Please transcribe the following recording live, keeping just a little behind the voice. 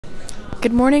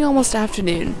Good morning, almost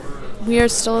afternoon. We are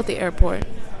still at the airport.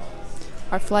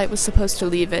 Our flight was supposed to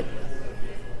leave at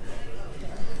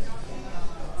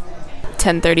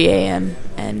 10:30 a.m.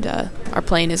 and our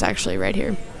plane is actually right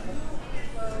here.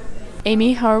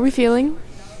 Amy, how are we feeling?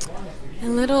 A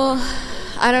little...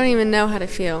 I don't even know how to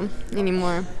feel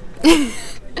anymore.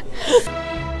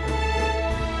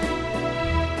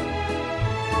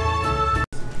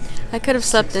 I could have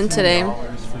slept in today.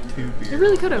 You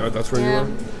really could have. That's where you were?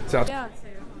 South. Yeah.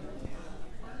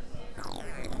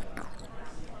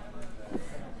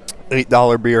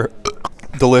 $8 beer.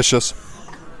 Delicious.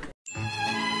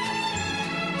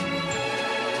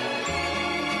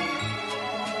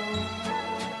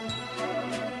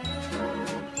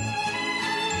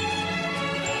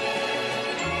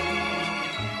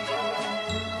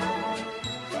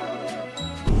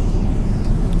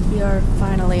 We are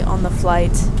finally on the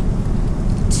flight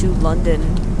to London,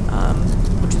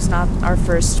 which was not our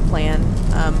first plan.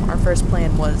 Our first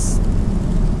plan was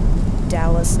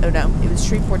Dallas. Oh no, it was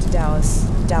Shreveport to Dallas,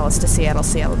 Dallas to Seattle,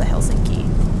 Seattle to Helsinki.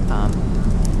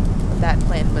 That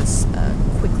plan was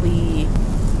quickly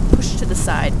pushed to the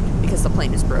side because the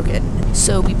plane was broken.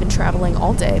 So we've been traveling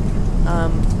all day.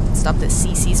 Stopped at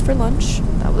CC's for lunch.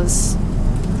 That was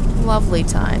a lovely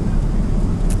time.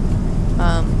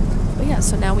 But yeah,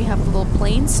 so now we have a little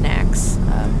plain snacks,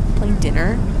 plain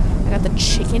dinner. I got the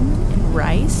chicken and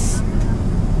rice.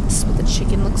 This is what the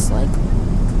chicken looks like.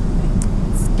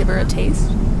 Let's give her a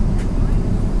taste.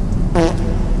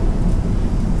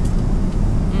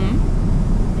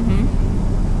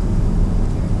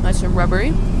 Nice and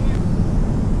rubbery.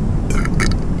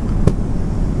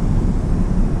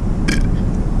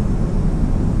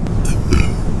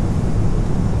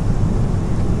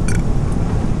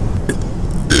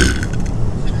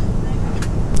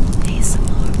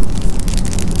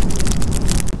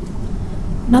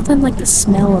 Nothing like the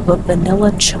smell of a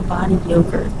vanilla chobani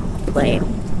yogurt plain.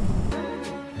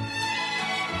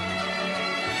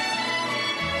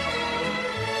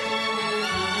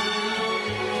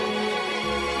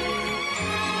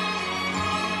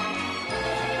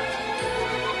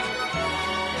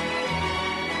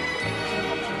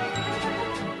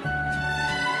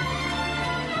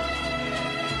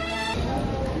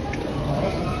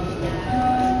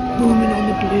 Moving on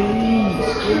the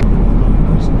blaze.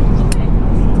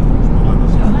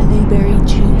 Blueberry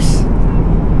juice.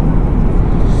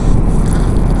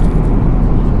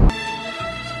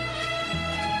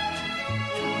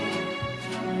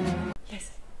 Yes.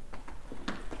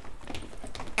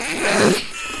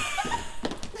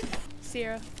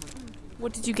 Sierra,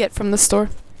 what did you get from the store?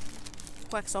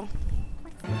 Quexel.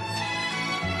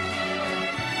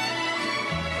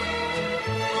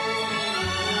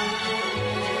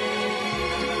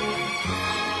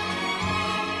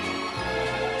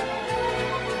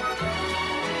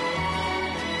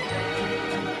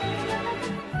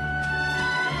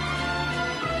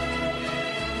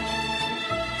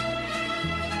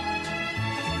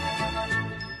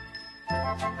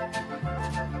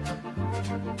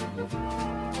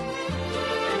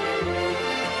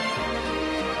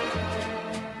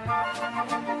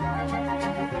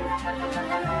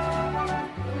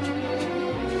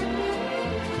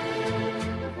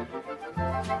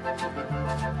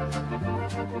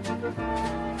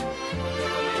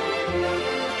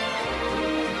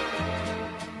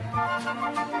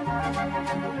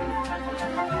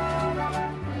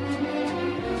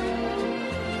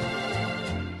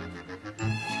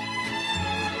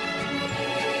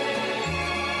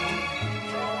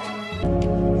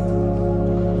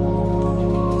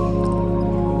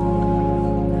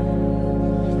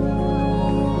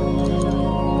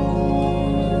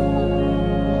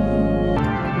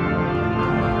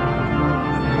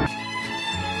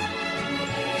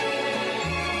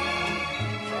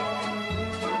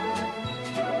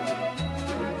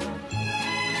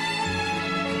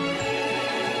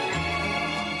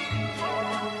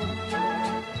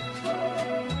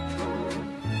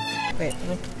 Wait.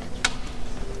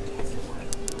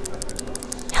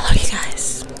 Hello, you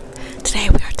guys. Today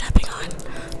we are tapping on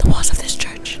the walls of this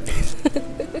church.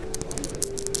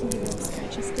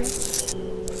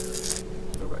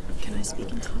 Can I speak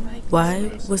into the mic?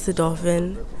 Why was the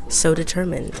dolphin so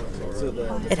determined?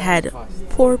 It had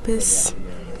porpoise.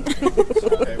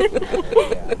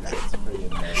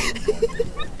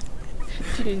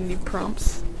 Do you need any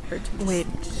prompts? Wait,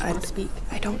 I speak.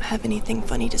 I don't have anything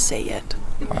funny to say yet.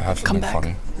 I have Come something back.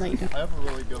 funny. No, you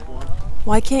don't.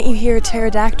 Why can't you hear a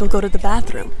pterodactyl go to the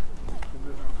bathroom?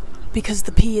 Because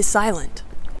the P is silent.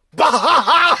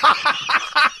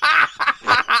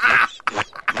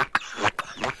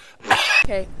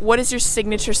 Okay, what is your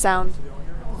signature sound?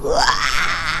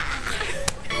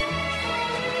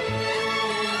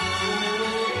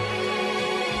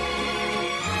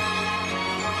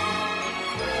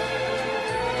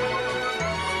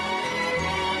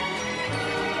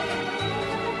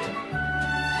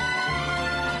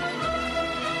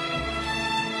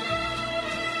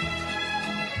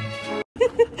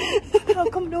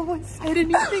 No one said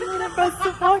anything when I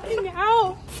was walking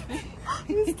out.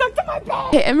 It stuck to my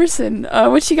back. Hey Emerson,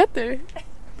 what you got there?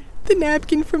 The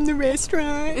napkin from the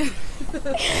restaurant.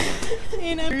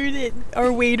 And I heard that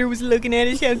our waiter was looking at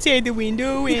us outside the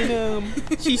window,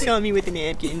 and she saw me with the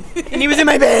napkin, and it was in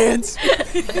my pants.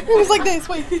 It was like this.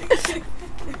 Wait.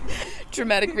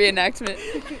 Dramatic reenactment.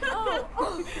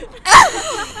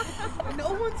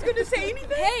 No one's gonna say anything.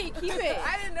 Hey, keep it.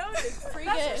 I didn't know this. Free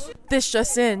gift. This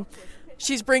just in.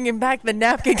 She's bringing back the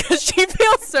napkin because she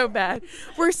feels so bad.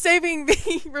 We're saving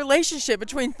the relationship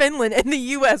between Finland and the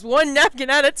U.S. one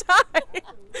napkin at a time.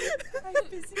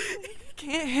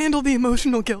 Can't handle the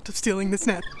emotional guilt of stealing this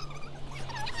napkin.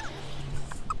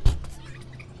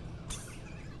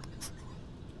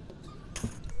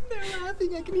 They're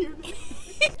laughing. I can hear them.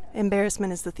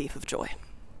 Embarrassment is the thief of joy.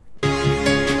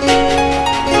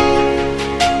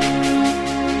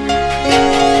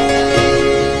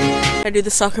 I do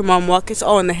the soccer mom walk. It's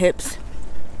all in the hips.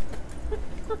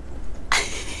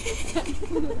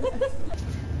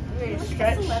 Wait.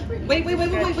 I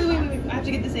have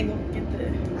to get this angle.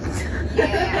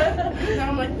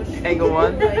 Angle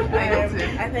one. I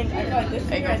feel like this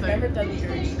year I've never done the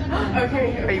journey.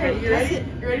 Okay, Are you ready? You ready?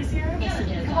 You ready, Sierra?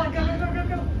 Yes. Come on, go.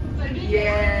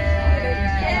 Yeah.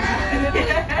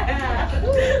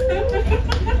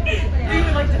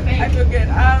 I feel good. I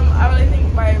really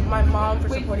thank my mom for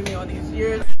supporting me all these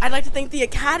years. I'd like to thank the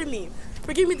Academy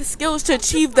for giving me the skills to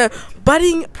achieve the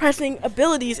budding pressing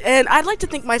abilities, and I'd like to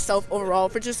thank myself overall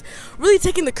for just really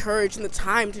taking the courage and the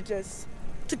time to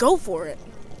go for it.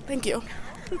 Thank you.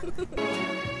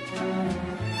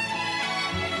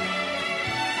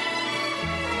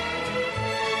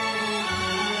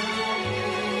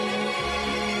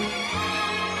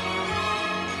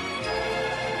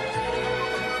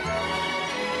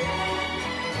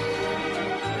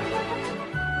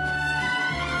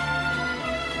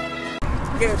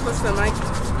 Get close to the mic.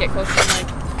 Get close to the mic.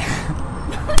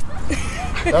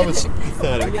 That was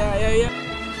pathetic. Yeah.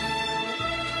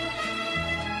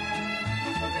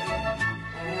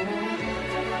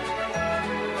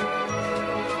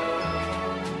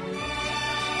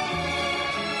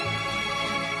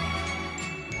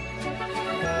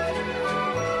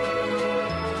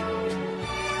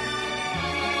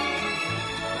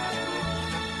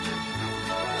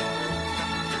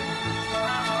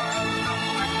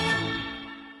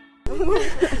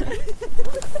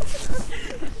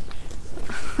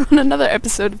 On another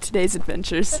episode of today's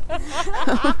adventures,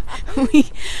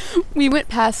 we went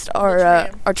past our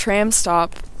tram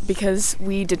stop because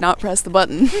we did not press the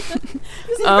button.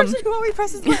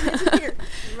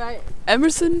 Right.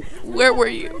 Emerson, where were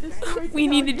you? We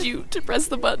needed you to press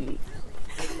the button.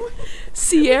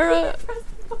 Sierra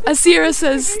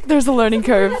says there's a learning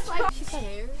curve. She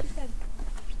said,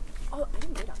 oh, I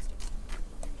didn't go downstairs.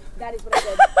 That is what I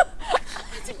did.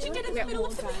 That's what you did in the middle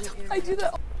of the I do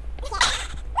that.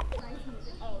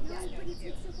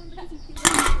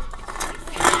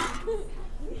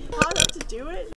 How to do it?